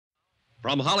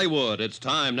From Hollywood, it's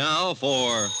time now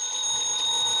for...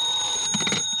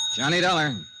 Johnny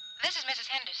Dollar. This is Mrs.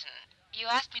 Henderson. You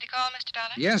asked me to call, Mr. Dollar?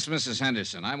 Yes, Mrs.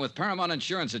 Henderson. I'm with Paramount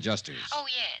Insurance Adjusters. Oh,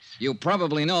 yes. You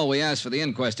probably know we asked for the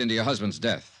inquest into your husband's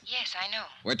death. Yes, I know.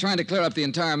 We're trying to clear up the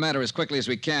entire matter as quickly as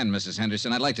we can, Mrs.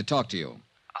 Henderson. I'd like to talk to you.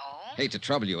 Oh? Hate to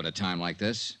trouble you at a time like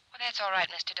this. Well, that's all right,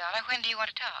 Mr. Dollar. When do you want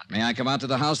to talk? May I come out to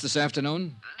the house this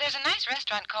afternoon? There's a nice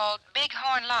restaurant called Big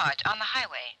Horn Lodge on the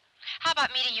highway. How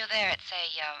about meeting you there at, say,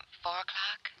 4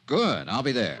 o'clock? Good. I'll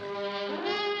be there.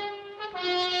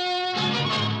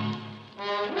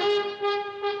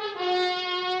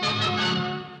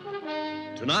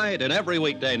 Tonight and every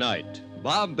weekday night,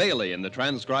 Bob Bailey in the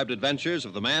transcribed adventures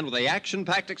of the man with the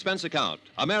action-packed expense account,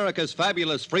 America's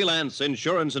fabulous freelance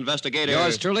insurance investigator.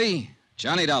 Yours truly,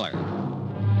 Johnny Dollar.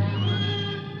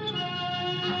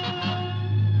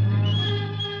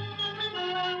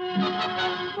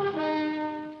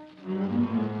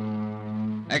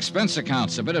 Expense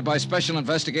account submitted by Special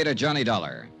Investigator Johnny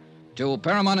Dollar to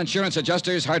Paramount Insurance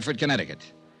Adjusters, Hartford,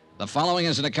 Connecticut. The following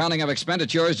is an accounting of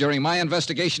expenditures during my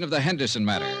investigation of the Henderson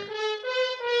matter.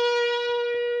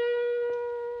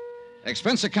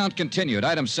 Expense account continued.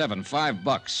 Item 7,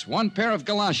 $5. One pair of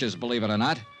galoshes, believe it or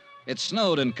not. It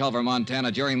snowed in Culver,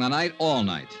 Montana during the night, all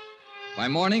night. By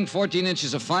morning, 14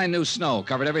 inches of fine new snow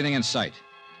covered everything in sight.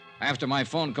 After my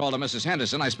phone call to Mrs.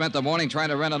 Henderson, I spent the morning trying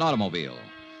to rent an automobile.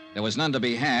 There was none to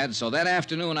be had, so that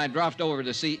afternoon I dropped over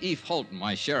to see Eve Holton,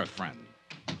 my sheriff friend.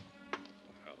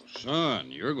 Son,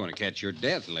 you're going to catch your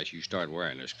death unless you start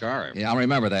wearing this scarf. Yeah, I'll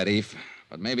remember that, Eve.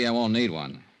 But maybe I won't need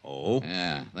one. Oh?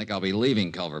 Yeah, I think I'll be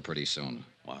leaving Culver pretty soon.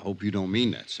 Well, I hope you don't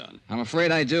mean that, son. I'm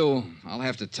afraid I do. I'll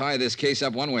have to tie this case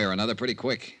up one way or another pretty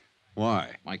quick.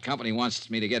 Why? My company wants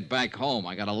me to get back home.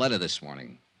 I got a letter this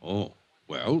morning. Oh,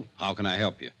 well, how can I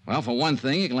help you? Well, for one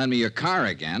thing, you can lend me your car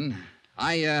again.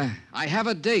 I have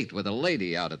a date with a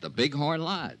lady out at the Big Horn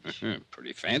Lodge.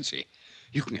 Pretty fancy.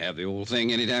 You can have the old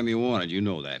thing anytime you want it. You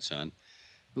know that, son.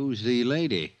 Who's the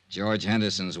lady? George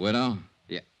Henderson's widow.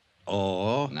 Yeah.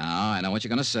 Oh? Now, I know what you're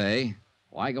going to say.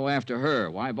 Why go after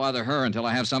her? Why bother her until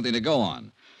I have something to go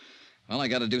on? Well, I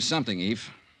got to do something, Eve.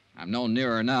 I'm no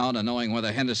nearer now to knowing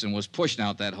whether Henderson was pushed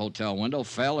out that hotel window,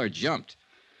 fell, or jumped.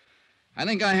 I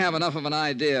think I have enough of an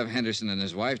idea of Henderson and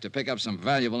his wife to pick up some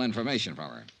valuable information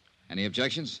from her. Any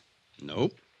objections?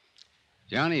 Nope.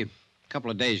 Johnny, a couple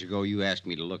of days ago, you asked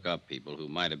me to look up people who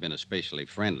might have been especially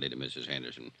friendly to Mrs.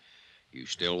 Henderson. You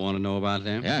still want to know about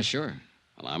them? Yeah, sure.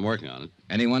 Well, I'm working on it.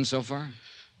 Anyone so far?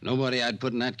 Nobody I'd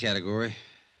put in that category.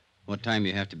 What time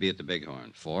you have to be at the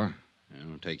Bighorn? 4.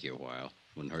 It'll take you a while.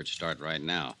 Wouldn't hurt to start right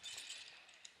now.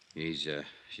 She's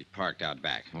parked out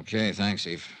back. Okay, thanks,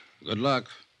 Eve. Good luck.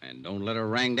 And don't let her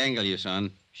rang-dangle you,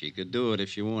 son. She could do it if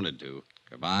she wanted to.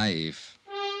 Goodbye, Eve.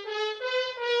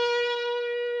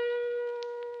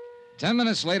 10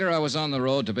 minutes later, I was on the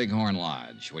road to Bighorn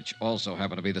Lodge, which also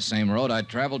happened to be the same road I'd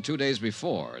traveled 2 days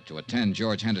before to attend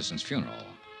George Henderson's funeral.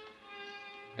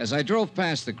 As I drove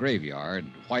past the graveyard,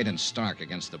 white and stark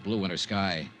against the blue winter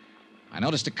sky, I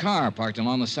noticed a car parked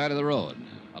along the side of the road,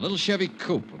 a little Chevy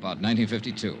coupe about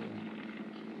 1952.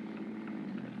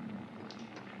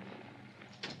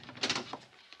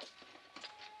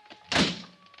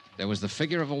 There was the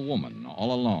figure of a woman,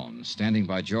 all alone, standing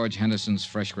by George Henderson's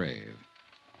fresh grave.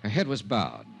 Her head was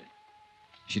bowed.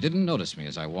 She didn't notice me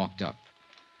as I walked up.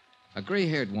 A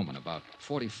gray-haired woman, about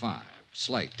 45,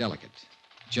 slight, delicate,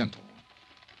 gentle.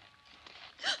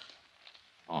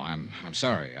 Oh, I'm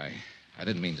sorry. I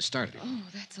didn't mean to start it. Oh,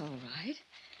 that's all right.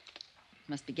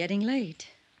 Must be getting late.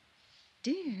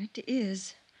 Dear, it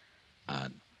is.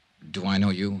 Do I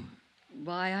know you?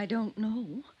 Why, I don't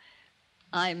know.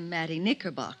 I'm Mattie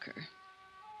Knickerbocker.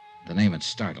 The name had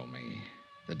startled me.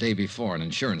 The day before, an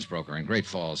insurance broker in Great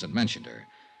Falls had mentioned her.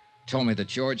 Told me that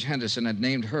George Henderson had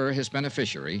named her his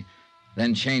beneficiary,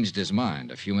 then changed his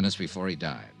mind a few minutes before he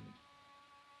died.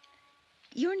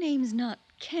 Your name's not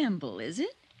Campbell, is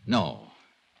it? No,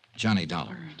 Johnny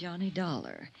Dollar. Oh, Johnny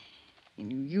Dollar.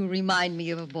 You remind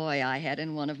me of a boy I had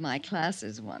in one of my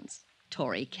classes once,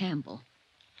 Torrey Campbell.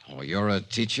 Oh, you're a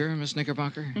teacher, Miss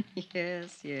Knickerbocker?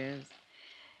 Yes.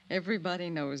 Everybody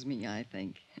knows me, I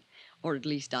think. Or at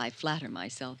least I flatter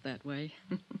myself that way.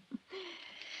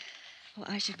 Well,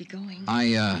 I should be going.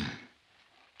 I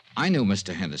knew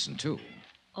Mr. Henderson, too.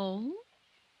 Oh?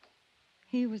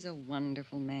 He was a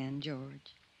wonderful man,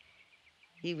 George.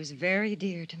 He was very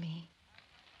dear to me.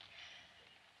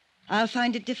 I'll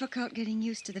find it difficult getting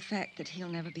used to the fact that he'll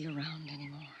never be around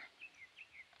anymore.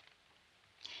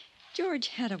 George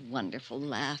had a wonderful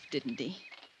laugh, didn't he?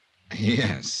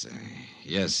 Yes,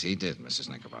 yes, he did, Mrs.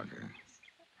 Knickerbocker.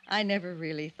 I never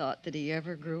really thought that he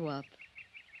ever grew up.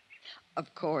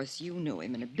 Of course, you knew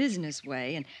him in a business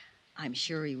way, and I'm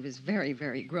sure he was very,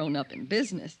 very grown up in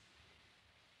business.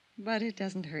 But it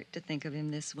doesn't hurt to think of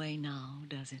him this way now,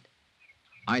 does it?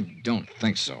 I don't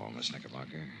think so, Miss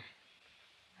Knickerbocker.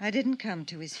 I didn't come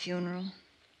to his funeral.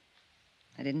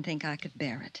 I didn't think I could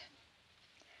bear it.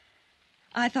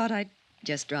 I thought I'd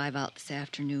just drive out this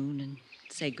afternoon and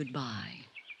say goodbye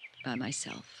by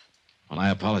myself. Well, I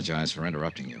apologize for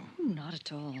interrupting you. Not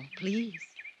at all, please.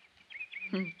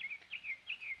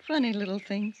 Funny little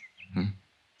things.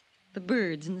 The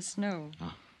birds in the snow.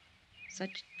 Oh.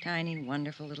 Such tiny,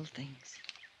 wonderful little things.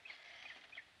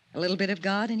 A little bit of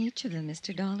God in each of them,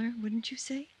 Mr. Dollar, wouldn't you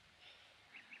say?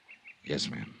 Yes,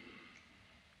 ma'am.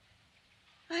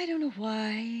 I don't know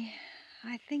why.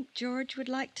 I think George would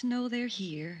like to know they're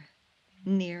here,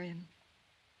 near him.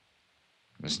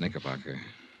 Miss Knickerbocker,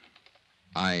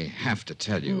 I have to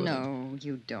tell you... No,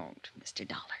 you don't, Mr.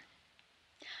 Dollar.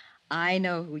 I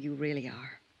know who you really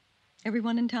are.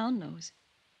 Everyone in town knows.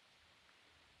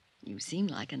 You seem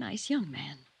like a nice young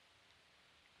man.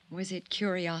 Was it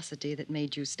curiosity that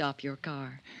made you stop your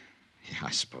car? Yeah,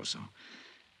 I suppose so.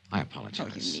 I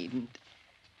apologize. Oh, you needn't.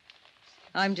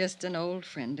 I'm just an old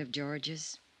friend of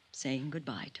George's, saying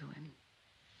goodbye to him.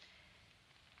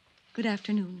 Good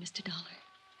afternoon, Mr. Dollar.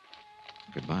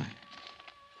 Goodbye.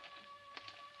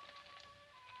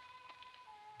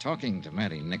 Talking to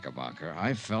Mattie Knickerbocker,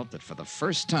 I felt that for the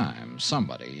first time,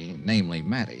 somebody, namely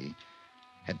Mattie,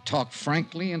 had talked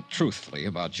frankly and truthfully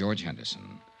about George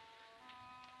Henderson.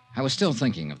 I was still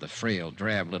thinking of the frail,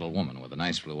 drab little woman with the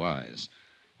nice blue eyes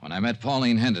when I met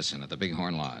Pauline Henderson at the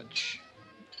Bighorn Lodge.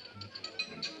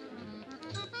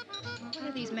 What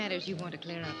are these matters you want to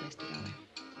clear up, Mr. Dollar?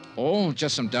 Oh,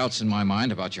 just some doubts in my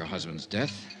mind about your husband's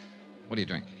death. What do you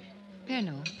drink?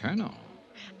 Pernod. Pernod.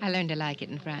 I learned to like it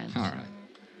in France. All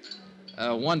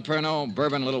right. One Pernod,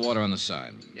 bourbon, a little water on the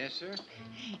side. Yes, sir.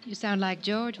 You sound like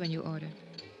George when you order.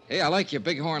 Hey, I like your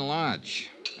Bighorn Lodge.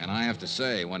 And I have to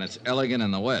say, when it's elegant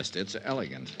in the West, it's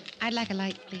elegant. I'd like a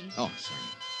light, please. Oh, sorry.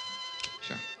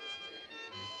 Sure.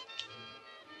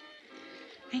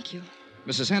 Thank you.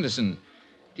 Mrs. Henderson,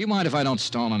 do you mind if I don't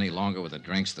stall any longer with the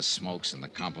drinks, the smokes, and the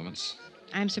compliments?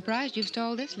 I'm surprised you've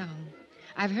stalled this long.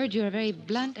 I've heard you're a very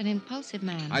blunt and impulsive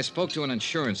man. I spoke to an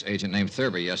insurance agent named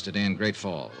Thurber yesterday in Great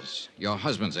Falls, your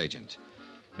husband's agent.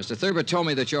 Mr. Thurber told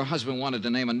me that your husband wanted to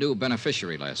name a new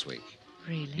beneficiary last week.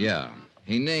 Really? Yeah.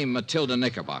 He named Matilda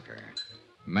Knickerbocker.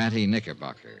 Mattie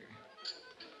Knickerbocker.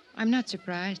 I'm not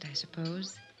surprised, I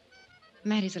suppose.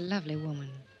 Mattie's a lovely woman.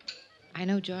 I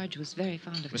know George was very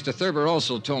fond of her. Mr. Thurber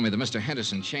also told me that Mr.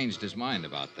 Henderson changed his mind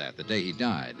about that the day he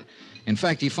died. In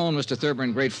fact, he phoned Mr. Thurber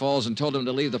in Great Falls and told him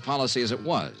to leave the policy as it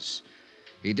was.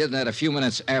 He did that a few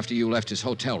minutes after you left his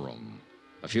hotel room,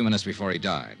 a few minutes before he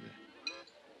died.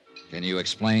 Can you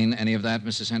explain any of that,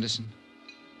 Mrs. Henderson?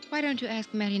 Why don't you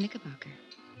ask Mattie Knickerbocker?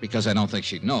 Because I don't think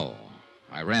she'd know.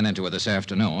 I ran into her this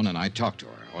afternoon, and I talked to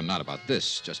her. Oh, not about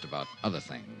this, just about other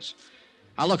things.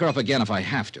 I'll look her up again if I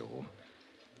have to.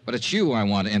 But it's you I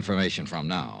want information from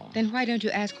now. Then why don't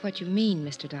you ask what you mean,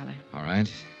 Mr. Dollar? All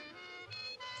right.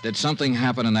 Did something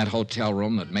happen in that hotel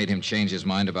room that made him change his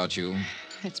mind about you?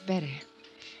 That's better.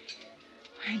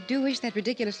 I do wish that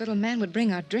ridiculous little man would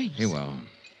bring our drinks. He will.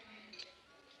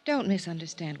 Don't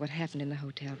misunderstand what happened in the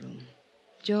hotel room.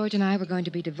 George and I were going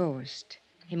to be divorced.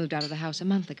 He moved out of the house a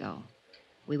month ago.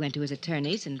 We went to his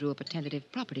attorneys and drew up a tentative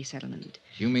property settlement.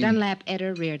 You mean... Dunlap,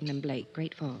 Eder, Reardon, and Blake,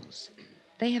 Great Falls.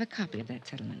 They have a copy of that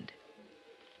settlement.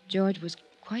 George was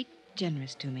quite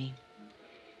generous to me.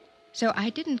 So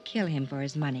I didn't kill him for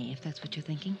his money, if that's what you're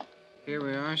thinking. Here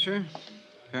we are, sir.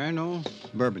 Pernod,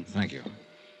 bourbon. Thank you.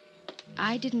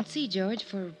 I didn't see George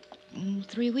for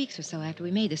 3 weeks or so after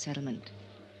we made the settlement.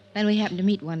 Then we happened to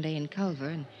meet one day in Culver,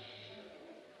 and,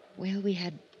 well, we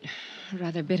had a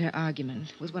rather bitter argument.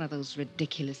 It was one of those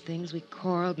ridiculous things. We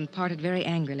quarreled and parted very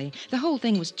angrily. The whole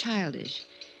thing was childish.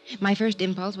 My first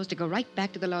impulse was to go right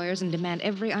back to the lawyers and demand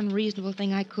every unreasonable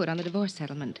thing I could on the divorce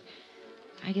settlement.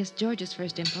 I guess George's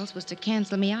first impulse was to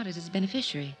cancel me out as his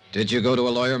beneficiary. Did you go to a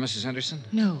lawyer, Mrs. Henderson?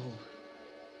 No.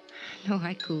 No,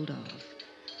 I cooled off.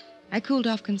 I cooled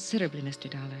off considerably, Mr.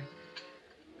 Dollar.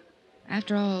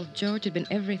 After all, George had been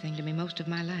everything to me most of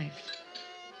my life.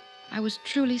 I was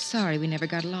truly sorry we never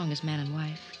got along as man and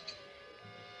wife.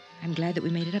 I'm glad that we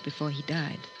made it up before he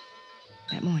died.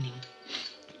 That morning.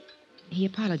 He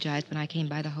apologized when I came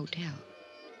by the hotel.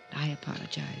 I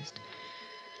apologized.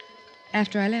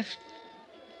 After I left,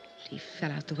 he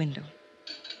fell out the window.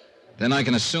 Then I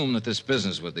can assume that this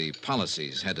business with the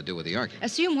policies had to do with the argument.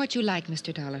 Assume what you like,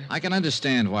 Mr. Dollar. I can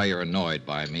understand why you're annoyed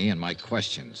by me and my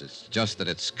questions. It's just that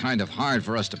it's kind of hard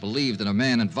for us to believe that a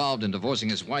man involved in divorcing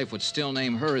his wife would still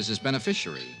name her as his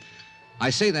beneficiary.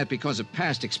 I say that because of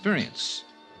past experience.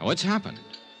 Oh, it's happened,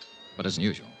 but isn't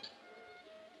usual.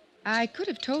 I could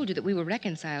have told you that we were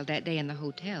reconciled that day in the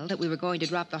hotel, that we were going to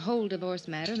drop the whole divorce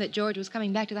matter, and that George was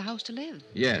coming back to the house to live.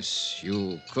 Yes,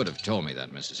 you could have told me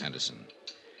that, Mrs. Henderson.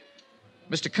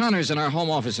 Mr. Connors in our home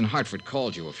office in Hartford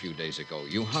called you a few days ago.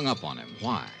 You hung up on him.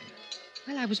 Why?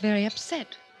 Well, I was very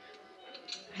upset.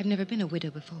 I've never been a widow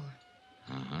before.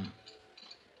 Uh-huh.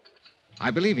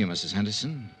 I believe you, Mrs.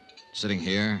 Henderson. Sitting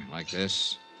here like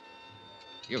this.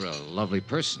 You're a lovely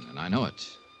person, and I know it.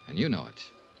 And you know it.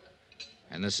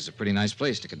 And this is a pretty nice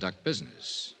place to conduct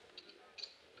business.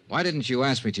 Why didn't you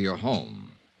ask me to your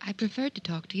home? I preferred to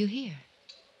talk to you here.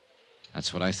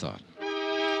 That's what I thought.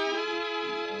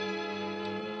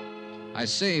 I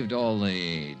saved all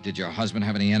the did your husband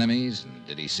have any enemies and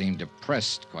did he seem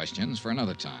depressed questions for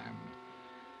another time.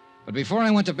 But before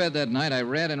I went to bed that night, I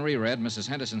read and reread Mrs.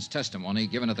 Henderson's testimony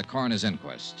given at the coroner's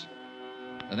inquest.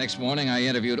 The next morning, I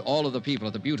interviewed all of the people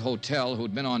at the Butte Hotel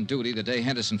who'd been on duty the day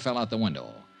Henderson fell out the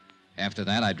window. After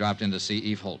that, I dropped in to see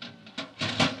Eve Holton.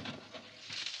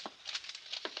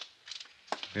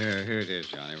 Here it is,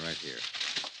 Johnny, right here.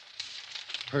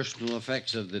 Personal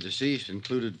effects of the deceased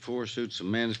included 4 suits of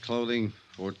men's clothing,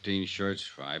 14 shirts,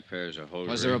 5 pairs of hosiery.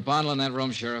 Was there a bottle in that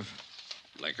room, Sheriff?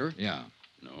 Liquor? Yeah.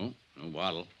 No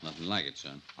bottle. Nothing like it,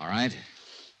 son. All right.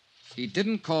 He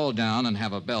didn't call down and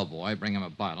have a bellboy bring him a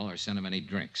bottle or send him any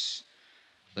drinks.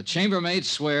 The chambermaid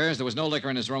swears there was no liquor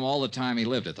in his room all the time he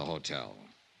lived at the hotel.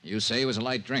 You say he was a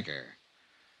light drinker.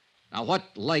 Now, what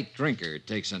light drinker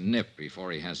takes a nip before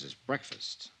he has his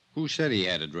breakfast? Who said he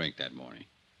had a drink that morning?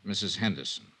 Mrs.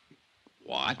 Henderson.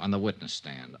 What? On the witness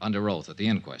stand, under oath at the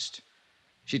inquest.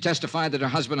 She testified that her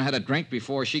husband had a drink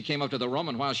before she came up to the room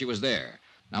and while she was there.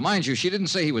 Now, mind you, she didn't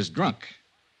say he was drunk,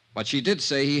 but she did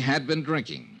say he had been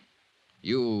drinking.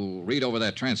 You read over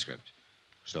that transcript.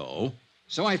 So?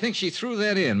 So I think she threw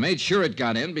that in, made sure it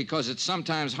got in, because it's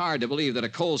sometimes hard to believe that a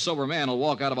cold, sober man will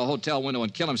walk out of a hotel window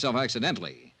and kill himself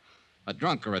accidentally. A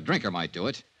drunk or a drinker might do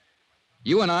it.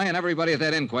 You and I and everybody at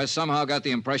that inquest somehow got the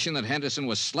impression that Henderson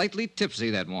was slightly tipsy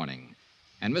that morning.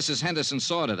 And Mrs. Henderson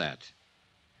saw to that.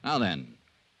 Now then,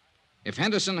 if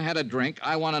Henderson had a drink,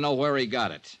 I want to know where he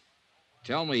got it.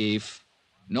 Tell me, Eve.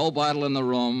 No bottle in the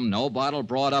room, no bottle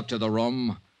brought up to the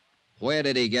room. Where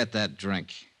did he get that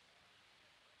drink?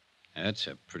 That's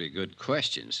a pretty good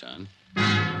question, son.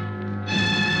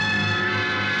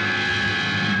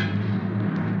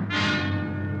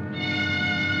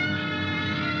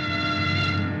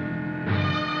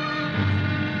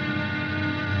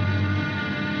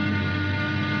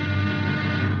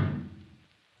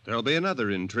 There'll be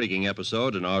another intriguing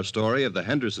episode in our story of the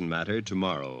Henderson matter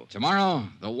tomorrow. Tomorrow,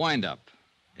 the wind-up.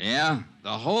 Yeah,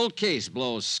 the whole case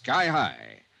blows sky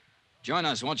high. Join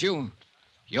us, won't you?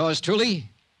 Yours truly,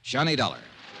 Johnny Dollar.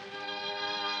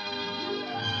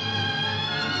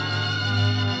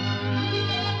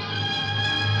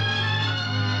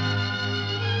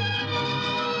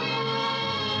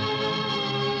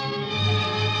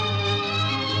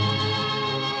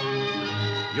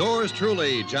 Yours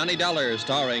truly, Johnny Dollar,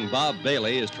 starring Bob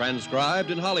Bailey, is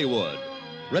transcribed in Hollywood.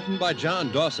 Written by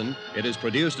John Dawson, it is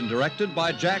produced and directed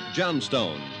by Jack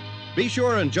Johnstone. Be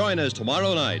sure and join us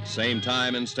tomorrow night, same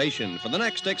time and station, for the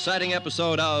next exciting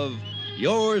episode of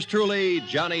Yours truly,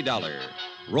 Johnny Dollar.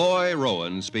 Roy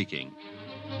Rowan speaking.